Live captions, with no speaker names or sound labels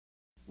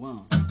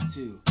1,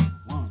 2,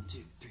 1, 2,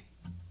 3.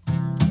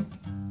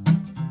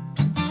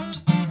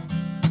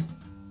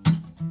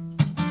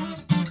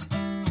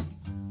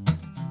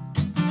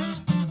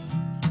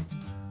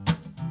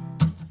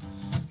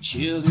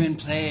 Children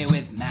play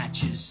with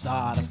matches,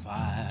 start a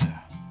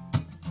fire.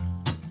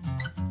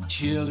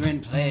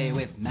 Children play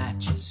with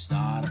matches,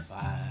 start a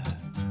fire.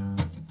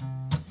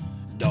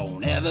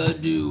 Don't ever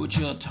do what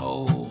you're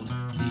told.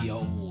 The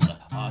old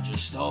are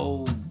just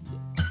old.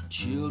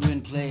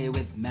 Children play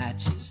with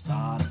matches,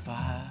 start a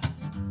fire.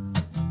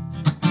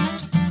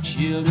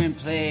 Children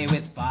play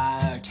with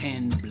fire,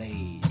 tend to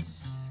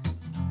blaze.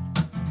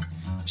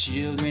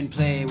 Children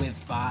play with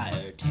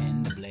fire,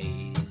 tend to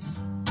blaze.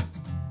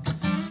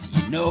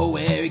 You know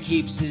where he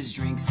keeps his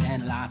drinks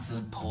and lots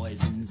of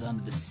poisons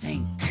under the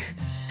sink.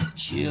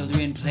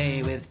 Children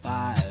play with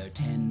fire,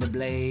 tend to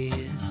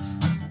blaze.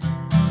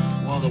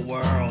 While the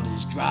world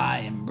is dry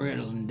and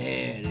brittle and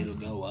dead, it'll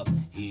go up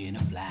in a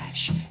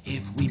flash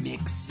if we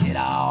mix it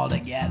all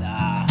together.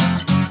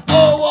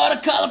 Oh, what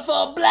a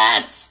colorful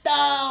blast!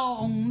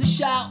 On the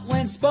shout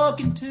when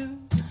spoken to.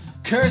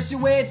 Curse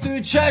your way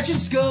through church and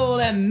school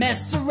and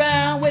mess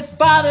around with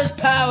father's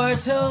power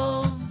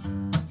tools.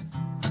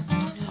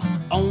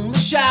 On the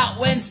shout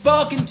when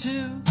spoken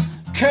to.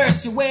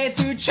 Curse your way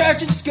through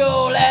church and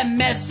school and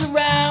mess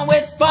around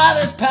with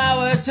father's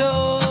power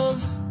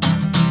tools.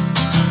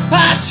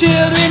 Our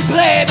children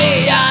play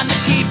beyond the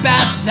keep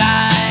out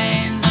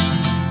signs.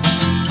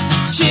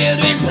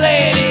 Children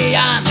play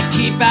beyond the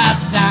keep out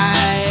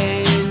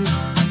signs.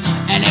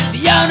 And if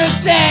the owner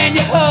send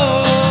you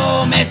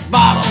home, it's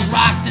bottles,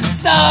 rocks, and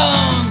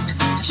stones.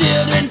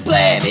 Children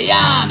play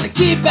beyond the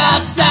keep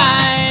out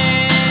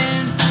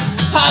signs.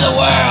 How the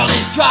world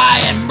is dry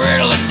and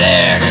brittle and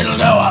dead, it'll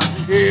go up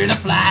in a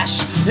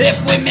flash if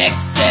we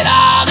mix it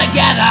all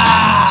together.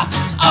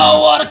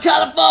 Oh, what a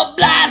colorful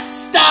blast!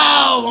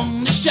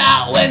 On the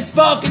shout when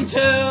spoken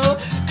to.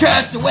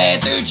 Curse your way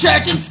through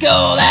church and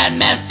school and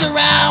mess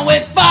around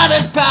with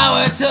father's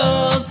power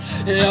tools.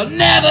 He'll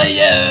never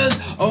use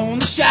on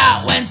the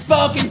shout when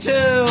spoken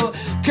to.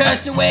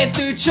 Curse your way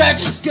through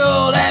church and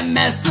school and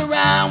mess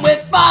around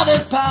with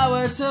father's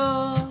power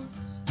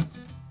tools.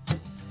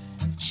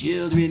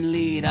 Children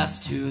lead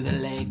us to the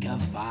lake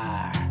of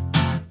fire.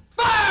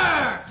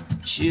 Fire!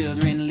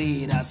 Children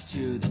lead us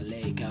to the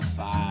lake of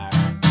fire.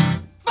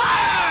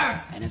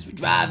 Fire! And as we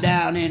drive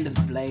down into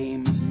the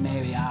flames,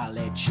 maybe I'll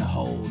let you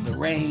hold the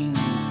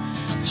reins.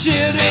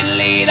 Children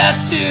lead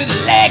us to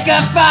the lake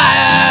of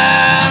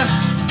fire.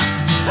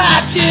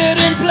 Our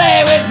children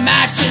play with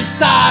matches,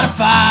 start a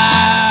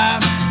fire.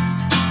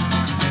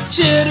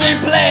 Children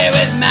play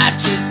with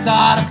matches,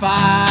 start a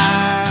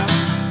fire.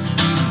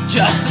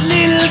 Just a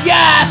little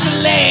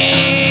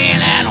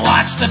gasoline and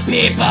watch the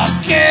people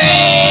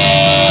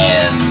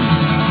scream.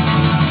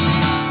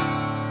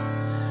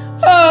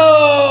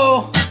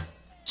 Oh!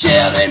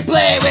 Children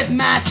play with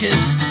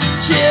matches.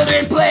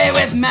 Children play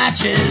with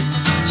matches.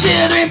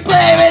 Children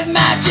play with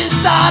matches,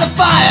 start a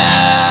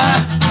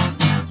fire.